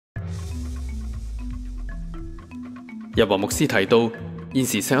日華牧師提到，現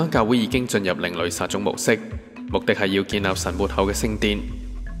時錫安教會已經進入另類撒種模式，目的係要建立神末後嘅聖殿。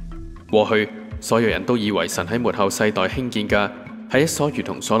過去所有人都以為神喺末後世代興建嘅係一所如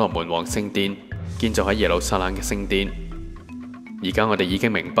同所羅門王聖殿建造喺耶路撒冷嘅聖殿。而家我哋已經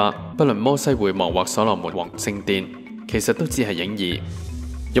明白，不論摩西會幕或所羅門王聖殿，其實都只係影兒。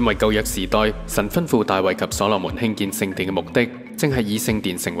因為舊約時代神吩咐大衛及所羅門興建聖殿嘅目的，正係以聖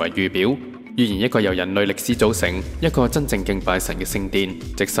殿成為預表，預言一個由人類歷史組成、一個真正敬拜神嘅聖殿，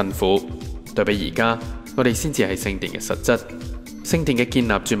即新婦。對比而家，我哋先至係聖殿嘅實質。聖殿嘅建立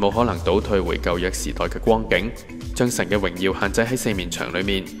絕冇可能倒退回舊約時代嘅光景，將神嘅榮耀限制喺四面牆裏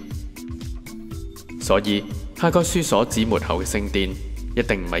面。所以哈該書所指末後嘅聖殿，一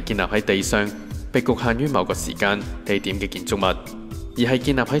定唔係建立喺地上，被局限於某個時間、地點嘅建築物，而係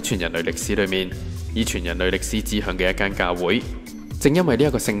建立喺全人類歷史裏面，以全人類歷史指向嘅一間教會。正因為呢一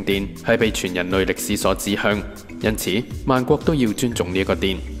個聖殿係被全人類歷史所指向，因此萬國都要尊重呢一個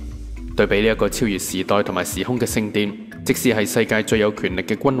殿。對比呢一個超越時代同埋時空嘅聖殿，即使係世界最有權力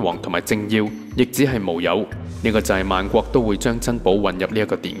嘅君王同埋政要，亦只係無有。呢個就係萬國都會將珍寶運入呢一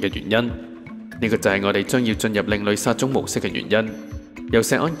個殿嘅原因。呢個就係我哋將要進入另類撒種模式嘅原因。由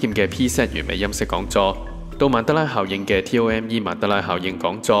錫安劍嘅 P-set 完美音色講座，到曼德拉效應嘅 TOME 曼德拉效應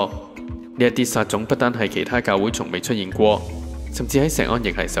講座，呢一啲撒種不單係其他教會從未出現過，甚至喺錫安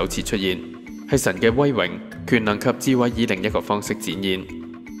亦係首次出現，係神嘅威榮、權能及智慧以另一個方式展現。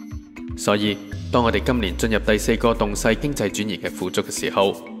所以，當我哋今年進入第四個動勢經濟轉移嘅富足嘅時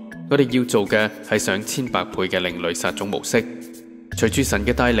候，我哋要做嘅係上千百倍嘅另類撒種模式。隨住神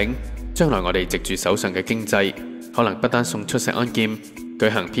嘅帶領，將來我哋藉住手上嘅經濟，可能不單送出錫安劍，舉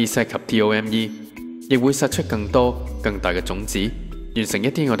行 P-set 及 TOME， 亦會撒出更多更大嘅種子，完成一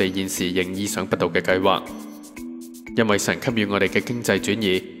啲我哋現時仍意想不到嘅計劃。因為神給予我哋嘅經濟轉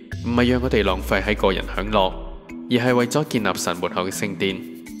移，唔係讓我哋浪費喺個人享樂，而係為咗建立神末後嘅聖殿，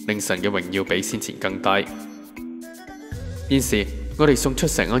令神嘅榮耀比先前更大。現時我哋送出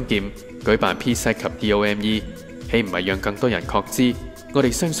錫安劍，舉辦 P-set 及 TOME， 豈唔係讓更多人確知我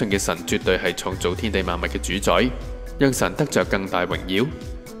哋相信嘅神絕對係創造天地萬物嘅主宰，讓神得着更大榮耀？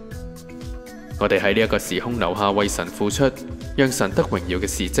我哋喺呢一個時空留下為神付出，讓神得榮耀嘅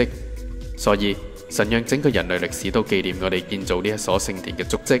事蹟。所以神讓整個人類歷史都紀念我哋建造呢一所聖殿嘅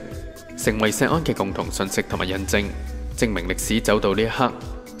足跡，成為錫安嘅共同信息同埋印證，證明歷史走到呢一刻，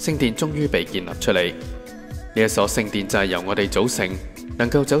聖殿終於被建立出嚟。呢一所聖殿就係由我哋組成，能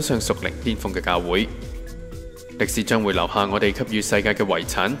夠走上屬靈巔峰嘅教會。歷史將會留下我哋給予世界嘅遺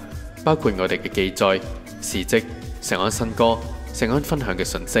產，包括我哋嘅記載、事蹟、錫安新歌、錫安分享嘅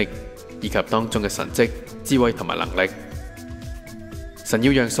訊息，以及當中嘅神蹟、智慧同埋能力。神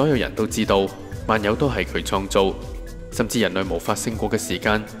要讓所有人都知道，萬有都係佢創造，甚至人類無法勝過嘅時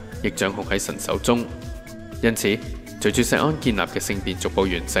間，亦掌控喺神手中。因此，隨住錫安建立嘅聖殿逐步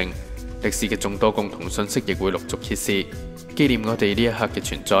完成，歷史嘅眾多共同信息亦會陸續揭示，紀念我哋呢一刻嘅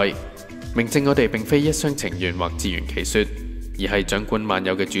存在，明證我哋並非一廂情願或自圓其說，而係掌管萬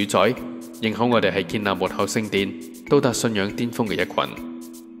有嘅主宰，認可我哋係建立末後聖殿、到達信仰巔峰嘅一群。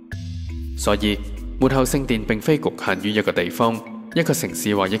所以，末後聖殿並非局限於一個地方、一個城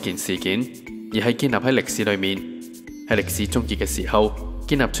市或一件事件，而係建立喺歷史裏面，喺歷史終結嘅時候，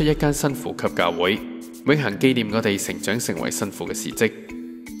建立出一間新婦級教會，永恆紀念我哋成長成為新婦嘅事蹟。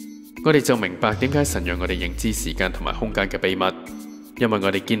我哋就明白點解神讓我哋認知時間同埋空間嘅秘密，因為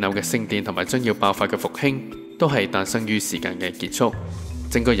我哋建立嘅聖殿同埋將要爆發嘅復興，都係誕生於時間嘅結束。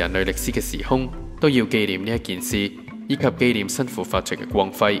整個人類歷史嘅時空都要紀念呢一件事，以及紀念新婦發出嘅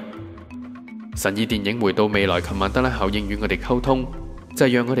光輝。神以電影回到未來及曼德拉效應與我哋溝通，就係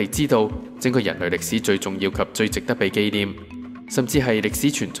讓我哋知道整個人類歷史最重要及最值得被紀念，甚至係歷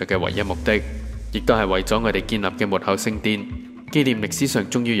史存在嘅唯一目的，亦都係為咗我哋建立嘅末後聖殿，紀念歷史上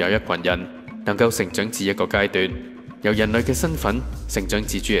終於有一群人能夠成長至一個階段，由人類嘅身份成長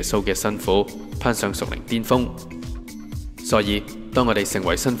至主耶穌嘅新婦，攀上屬靈巔峰。所以當我哋成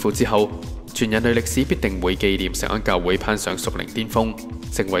為新婦之後，全人類歷史必定會紀念錫安教會攀上屬靈巔峰，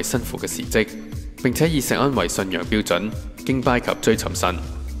成為新婦嘅事蹟，並且以錫安為信仰標準，敬拜及追尋神。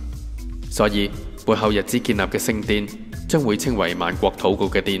所以末後日子建立嘅聖殿將會稱為萬國禱告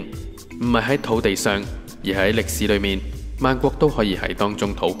嘅殿，唔係喺土地上，而係喺歷史裏面，萬國都可以喺當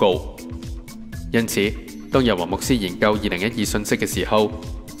中禱告。因此當日華牧師研究2012信息嘅時候，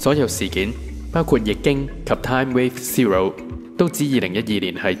所有事件包括譯經及 Time Wave Zero 都指2012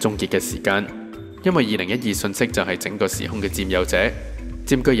年係終結嘅時間，因為2012信息就係整個時空嘅佔有者，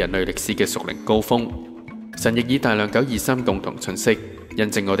佔據人類歷史嘅屬靈高峰。神亦以大量923共同信息印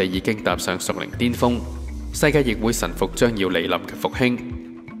證我哋已經踏上屬靈巔峰，世界亦會臣服將要來臨嘅復興。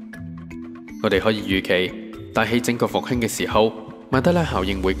我哋可以預期帶起整個復興嘅時候，曼德拉效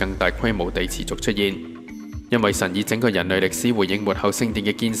應會更大規模地持續出現。因為神以整個人類歷史回應末後聖殿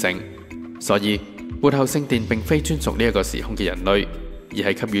嘅建成，所以末後聖殿並非專屬呢一個時空嘅人類，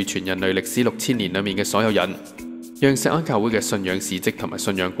而係給予全人類歷史6000年裏面嘅所有人，讓錫安教會嘅信仰事蹟同埋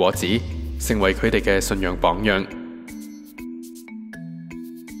信仰果子成為佢哋嘅信仰榜樣。